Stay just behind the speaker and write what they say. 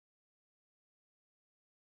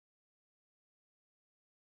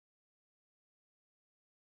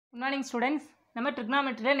Good morning students. நம்ம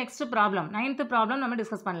trigonometry next problem 9th problem நம்ம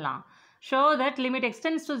discuss பண்ணலாம். Show that limit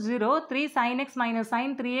extends to 0 3 sin x minus sin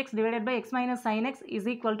 3x divided by x minus sin x is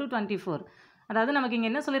equal to 24. அதாவது நமக்கு இங்க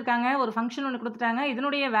என்ன சொல்லிருக்காங்க, ஒரு function ஒன்று கொடுத்துட்டாங்க,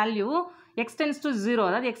 இதனுடைய வேல்யூ x tends to 0,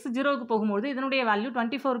 அதாவது x 0க்கு போகும்போது இதனுடைய வேல்யூ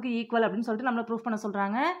 24க்கு ஈக்குவல் அப்படின்னு சொல்லிட்டு நம்மளை ப்ரூஃப் பண்ண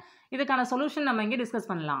சொல்றாங்க. இதுக்கான சொல்யூஷன் நம்ம இங்கே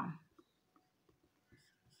டிஸ்கஸ் பண்ணலாம்.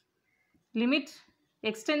 Limit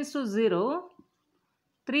x tends to 0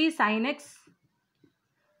 3 sin x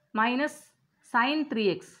minus sin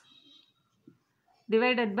 3x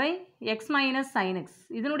divided by x minus sin x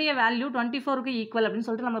இதனுடைய வேல்யூ 24க்கு ஈக்குவல் அப்படின்னு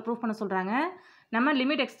சொல்லிட்டு நம்ம ப்ரூஃப் பண்ண சொல்கிறாங்க. நம்ம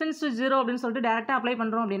லிமிட் எக்ஸ்டென்ஸ் டு 0 அப்படின்னு சொல்லிட்டு டேரெக்டாக அப்ளை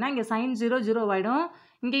பண்ணுறோம் அப்படின்னா இங்கே sin 0 0 ஆகிடும்,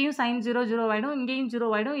 இங்கேயும் sin 0 0 ஆகிடும், இங்கேயும் 0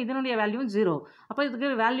 ஆகிடும், இதனுடைய வேல்யூ 0. அப்போ இதுக்கு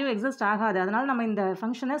வேல்யூ எக்ஸிஸ்ட் ஆகாது. அதனால் நம்ம இந்த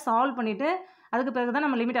ஃபங்க்ஷனை சால்வ் பண்ணிவிட்டு அதுக்கு பிறகு தான்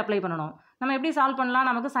நம்ம லிமிட் அப்ளை பண்ணணும். நம்ம எப்படி சால்வ் பண்ணலாம்,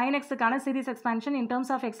 நமக்கு sin xக்கான series expansion in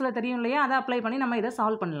terms of எக்ஸில் தெரியும் இல்லையா, அதை அப்ளை பண்ணி நம்ம இதை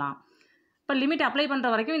சால்வ் பண்ணலாம். இப்போ லிமிட் அப்ளை பண்ணுற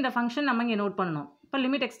வரைக்கும் இந்த ஃபங்க்ஷன் நம்ம இங்கே நோட் பண்ணணும். இப்போ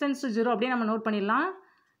லிமிட் எக்ஸ்டென்ஸ் டு 0 அப்படியே நம்ம நோட் பண்ணிடலாம்.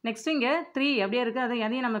 நெக்ஸ்ட் இங்கே 3 அப்படியே இருக்குது,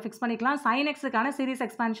 அதையும் நம்ம ஃபிக்ஸ் பண்ணிக்கலாம். sin xக்கான series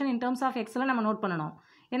expansion in terms of எக்ஸில் நம்ம நோட் பண்ணணும்.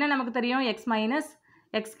 என்ன நமக்கு தெரியும், x minus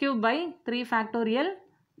X cube by 3 factorial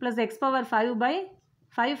plus X power 5 by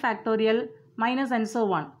 5 factorial minus and so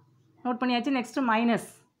one note பண்ணியாச்சு. Next minus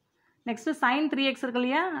next sin 3x இருக்கு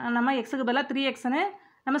இல்லையா, நம்ம எக்ஸுக்கு பதிலாக 3xன்னு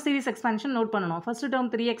நம்ம சீரிஸ் எக்ஸ்பான்ஷன் நோட் பண்ணணும். First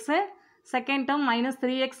term 3x, second term minus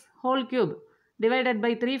 3x whole cube divided by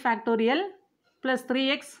 3 factorial plus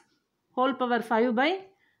 3x whole power 5 by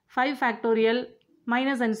 5 factorial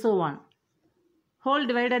minus and so on whole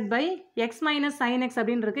divided by x minus sin x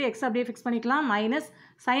அப்படின்னு இருக்கு, x அப்படியே fix பண்ணிக்கலாம், minus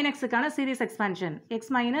sin xக்கான series expansion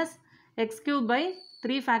x minus x cube by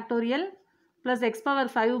 3 factorial plus x power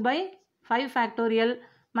 5 by 5 factorial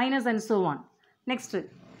minus and so on. Next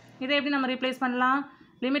இதை எப்படி நம்ம replace பண்ணலாம்,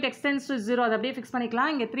 limit extends to 0 அதை அப்படியே ஃபிக்ஸ் பண்ணிக்கலாம்.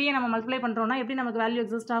 இங்கே 3 நம்ம மல்டிப்ளை பண்ணுறோம்னா எப்படி நமக்கு வேல்யூ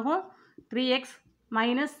எக்ஸிஸ்ட் ஆகும், 3x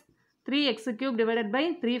minus 3x cube divided by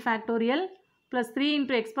 3 factorial plus 3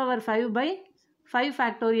 into X power 5 by 5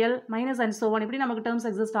 factorial minus and so one இப்படி நமக்கு டேர்ம்ஸ்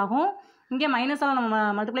எக்ஸிஸ்ட் ஆகும். இங்கே மைனஸால் நம்ம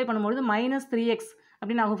மல்டிப்ளை பண்ணும்போது மைனஸ் 3x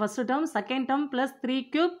அப்படின்னு ஆகும் first term, second term plus 3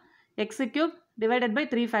 cube X cube divided by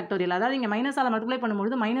 3 factorial. அதாவது இங்கே மைனஸால் மல்டிப்ளை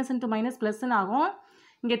பண்ணும்போது மைனஸ் இன்ட்டு மைனஸ் ப்ளஸ்ன்னு ஆகும்.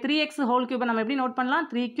 இங்கே 3x ஹோல் கியூபை நம்ம எப்படி நோட் பண்ணலாம்,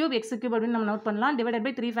 3 கியூப் எக்ஸ் கியூப் அப்படின்னு நம்ம நோட் பண்ணலாம், டிவைடட்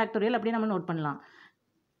பை 3 ஃபேக்டோரியல் அப்படி நம்ம நோட் பண்ணலாம்.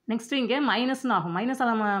 நெக்ஸ்ட் இங்கே மைனஸ்னு ஆகும்,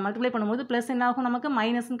 மைனஸால் நம்ம மல்டிப்ளை பண்ணும்போது ப்ளஸ் என்ன ஆகும், நமக்கு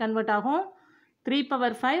மைனஸ்ன்னு கன்வெர்ட் ஆகும். 3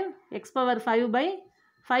 power 5 X power 5 by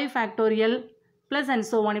 5 factorial plus and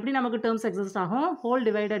so one இப்படி நமக்கு டேர்ம்ஸ் எக்ஸிஸ்ட் ஆகும். ஹோல்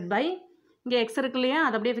டிவைடட் பை இங்கே எக்ஸ் இருக்கு இல்லையா,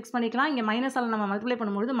 அதை அப்படியே ஃபிக்ஸ் பண்ணிக்கலாம். இங்கே மைனஸால் நம்ம மல்டிப்ளை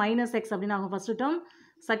பண்ணும்போது மைனஸ் எக்ஸ் அப்படின்னு ஆகும் first term,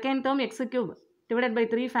 second term X cube divided by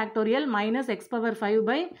 3 factorial minus X power 5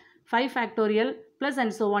 by 5 factorial plus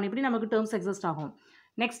and so one இப்படி நமக்கு டேர்ம்ஸ் எக்ஸிஸ்ட் ஆகும்.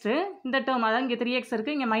 நெக்ஸ்ட்டு இந்த டேர்ம் அதாவது இங்கே 3x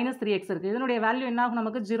இருக்குது, இங்கே மைனஸ் 3x இருக்குது, இதனுடைய வேல்யூ என்ன ஆகும்,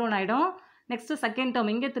 நமக்கு 0 ஆகிடும். நெக்ஸ்ட்டு செகண்ட்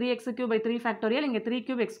டேர்ம் இங்கே 3x கியூப் பை 3 ஃபேக்டோரியல், இங்கே 3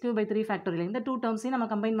 cube X cube by 3 factorial, இந்த டூ டேர்ம்ஸையும் நம்ம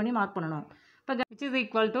கம்பைன் பண்ணி மார்க் பண்ணணும். இப்போ which is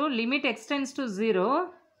equal to limit extends to 0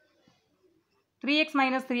 3x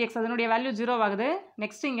minus 3x அதனுடைய வேல்யூ 0 ஆகுது.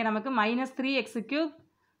 நெக்ஸ்ட் இங்கே நமக்கு minus 3x cube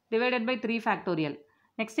divided by 3 factorial,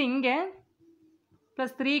 next இங்கே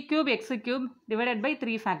plus 3 cube X cube divided by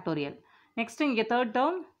 3 factorial. Next இங்கே third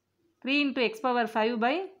term 3 into X power 5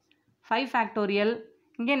 by 5 factorial,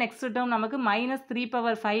 இங்கே next term நமக்கு minus 3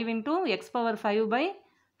 power 5 into X power 5 by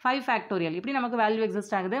 5 factorial இப்படி நமக்கு value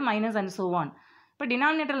exist ஆகுது, minus and so one. இப்போ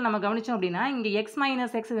டினாமினேட்டரில் நம்ம கவனித்தோம் அப்படின்னா இங்கே எக்ஸ்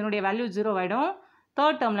மைனஸ் எக்ஸ் இதனுடைய வேல்யூ 0 ஆகிடும்.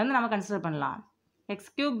 தேர்ட் டேர்ம்லேருந்து நம்ம கன்சிடர் பண்ணலாம்,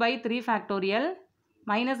 X cube by 3 factorial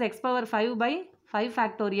minus X power 5 by 5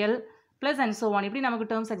 factorial plus and so one இப்படி நமக்கு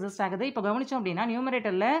டேர்ம்ஸ் எக்ஸிஸ்ட் ஆகுது. இப்போ கவனித்தோம் அப்படின்னா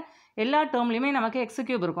நியூமரேட்டரில் எல்லா டேர்ம்லையுமே நமக்கு எக்ஸ்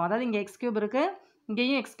கியூப் இருக்கும், அதாவது இங்கே எக்ஸ் கியூப் இருக்குது,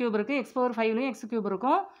 இங்கேயும் எக்ஸ் கியூப் இருக்குது, எக்ஸ் பவர் 5லையும் எக்ஸ் கியூப்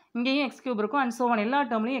இருக்கும், இங்கேயும் எக்ஸ் கியூப் இருக்கும் அண்ட் ஸோ ஒன் எல்லா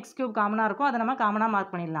டேர்ம்லையும் எக்ஸ் கியூப் காமனாக இருக்கும், அதை நம்ம காமனாக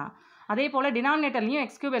மார்க் பண்ணிடலாம். அதே போல் டினாமினேட்டர்லையும்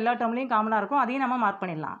எக்ஸ் கியூப் எல்லா டேர்ம்லையும் காமனாக இருக்கும், அதையும் நம்ம மார்க்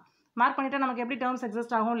பண்ணிடலாம். மார்க் பண்ணிவிட்டு நமக்கு எப்படி டேர்ம்ஸ்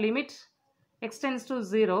எக்ஸிஸ்ட் ஆகும், லிமிட் எக்ஸ்டென்ஸ் டு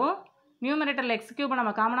 0 நியூமரேட்டரில் எக்ஸ் கியூபை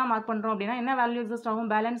நம்ம காமனாக மார்க் பண்ணுறோம் அப்படின்னா என்ன வேல்யூ எக்ஸிஸ்ட்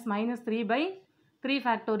ஆகும், balance minus 3 by 3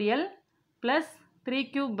 factorial plus 3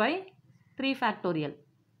 cube by 3 factorial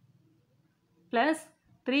plus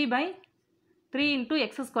 3 by 3 into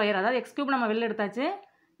X square, அதாவது எக்ஸ் கியூப் நம்ம வெளில எடுத்தாச்சு,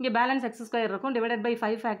 இங்கே பேலன்ஸ் எக்ஸ் ஸ்கொயர் இருக்கும், divided by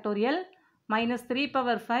 5 factorial minus 3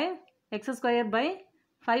 power 5 X square by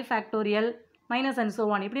 5 factorial minus and so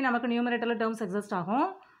one இப்படி நமக்கு நியூமரேட்டரில் terms exist ஆகும்.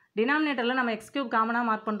 டினாமினேட்டரில் நம்ம எக்ஸ் கியூப் காமனாக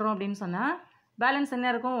மார்க் பண்ணுறோம் அப்படின்னு சொன்னால் பேலன்ஸ் என்ன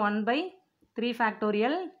இருக்கும், 1 by 3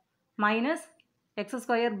 factorial minus X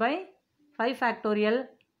square by 5 factorial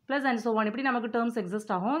plus and so one இப்படி நமக்கு டேர்ம்ஸ்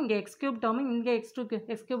எக்ஸிஸ்ட் ஆகும். இங்கே எக்ஸ் கியூப் டேர்மும் இங்கே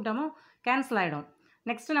எக்ஸ் கியூப் டேர்மும் கேன்சல் ஆகிடும்.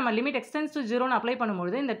 நெக்ஸ்ட் நம்ம லிமிட் எக்ஸ்டென்ஸ் டு 0 அப்ளை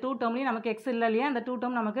பண்ணும்போது இந்த டூ டேர்ம்லையும் நமக்கு எக்ஸ் இல்லை இல்லையா, இந்த டூ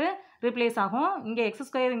டேர்ம் நமக்கு ரிப்ளேஸ் ஆகும். இங்கே எக்ஸ்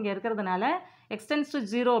ஸ்கொயர் இங்கே இருக்கிறதுனால எக்ஸ்டென்ஸ் டு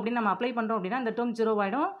 0 அப்படின்னு நம்ம அப்ளை பண்ணுறோம் அப்படின்னா இந்த டேர்ம் 0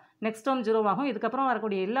 ஆகிடும். நெக்ஸ்ட் டேர்ம் 0 ஆகும். இதுக்கப்புறம்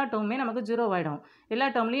வரக்கூடிய எல்லா டேர்முமே நமக்கு 0 ஆகிடும். எல்லா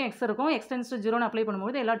டேர்ம்லையும் எக்ஸ் இருக்கும். எக்ஸ் டென்ஸ் டு 0ன்னு அப்ளை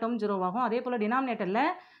பண்ணும்போது எல்லா டேர்ம் 0 ஆகும். அதே போல் டினாமினேட்டரில்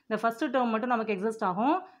இந்த ஃபஸ்ட்டு டேர்ம் மட்டும் நமக்கு எக்ஸிஸ்ட்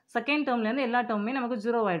ஆகும். செகண்ட் டேர்ம்லேருந்து எல்லா டேர்முமே நமக்கு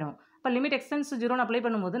 0 ஆகிடும். இப்போ limit X tends to 0ன்னு apply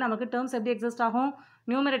பண்ணும்போது நமக்கு டேர்ம்ஸ் எப்படி எக்ஸிஸ்ட் ஆகும்?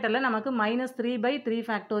 நியூமரேட்டரில் நமக்கு -3/3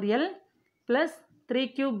 ஃபேக்டோரியல் ப்ளஸ்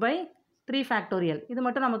 3³ 3 இது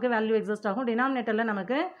மட்டும் நமக்கு வேல்யூ எக்ஸிஸ்ட் ஆகும். டினாமினேட்டரில்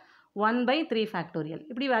நமக்கு 1/3 ஃபேக்டோரியல்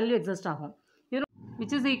இப்படி வேல்யூ எக்ஸிஸ்ட் ஆகும். இது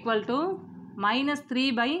which is equal to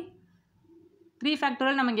 -3/3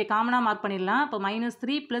 factorial நம்ம இங்கே காமனாக மார்க் பண்ணிடலாம். இப்போ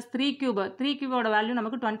 -3 + 3³ 3³ வேல்யூ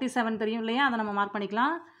நமக்கு 27 தெரியும் இல்லையா? அதை நம்ம மார்க்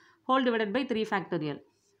பண்ணிக்கலாம். Whole divided by 3 factorial.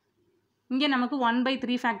 இங்கே நமக்கு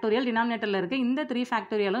 1/3 ஃபேக்டோரியல் டினாமினேட்டரில் இருக்குது. இந்த 3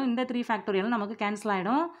 ஃபேக்டோரியலும் இந்த 3 ஃபேக்டோரியலும் நமக்கு கேன்சல்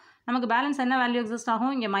ஆகிடும். நமக்கு பேலன்ஸ் என்ன வேல்யூ எக்ஸிஸ்ட்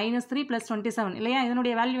ஆகும்? இங்கே -3 + 27 இல்லையா?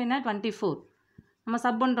 இதனுடைய வேல்யூ என்ன? 24. நம்ம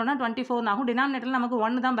சப் பண்ணிட்டோம்னா 24 ஆகும். டினாமினேட்டரில் நமக்கு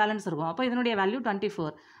 1 தான் பேலன்ஸ் இருக்கும். அப்போ இதனுடைய வேல்யூ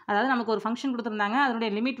 24. அதாவது நமக்கு ஒரு ஃபங்க்ஷன் கொடுத்துருந்தாங்க. அதனுடைய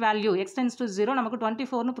லிமிட் வேல்யூ x → 0 நமக்கு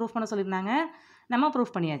 24ன்னு ப்ரூஃப் பண்ண சொல்லியிருந்தாங்க. நம்ம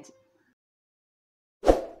ப்ரூஃப் பண்ணியாச்சு.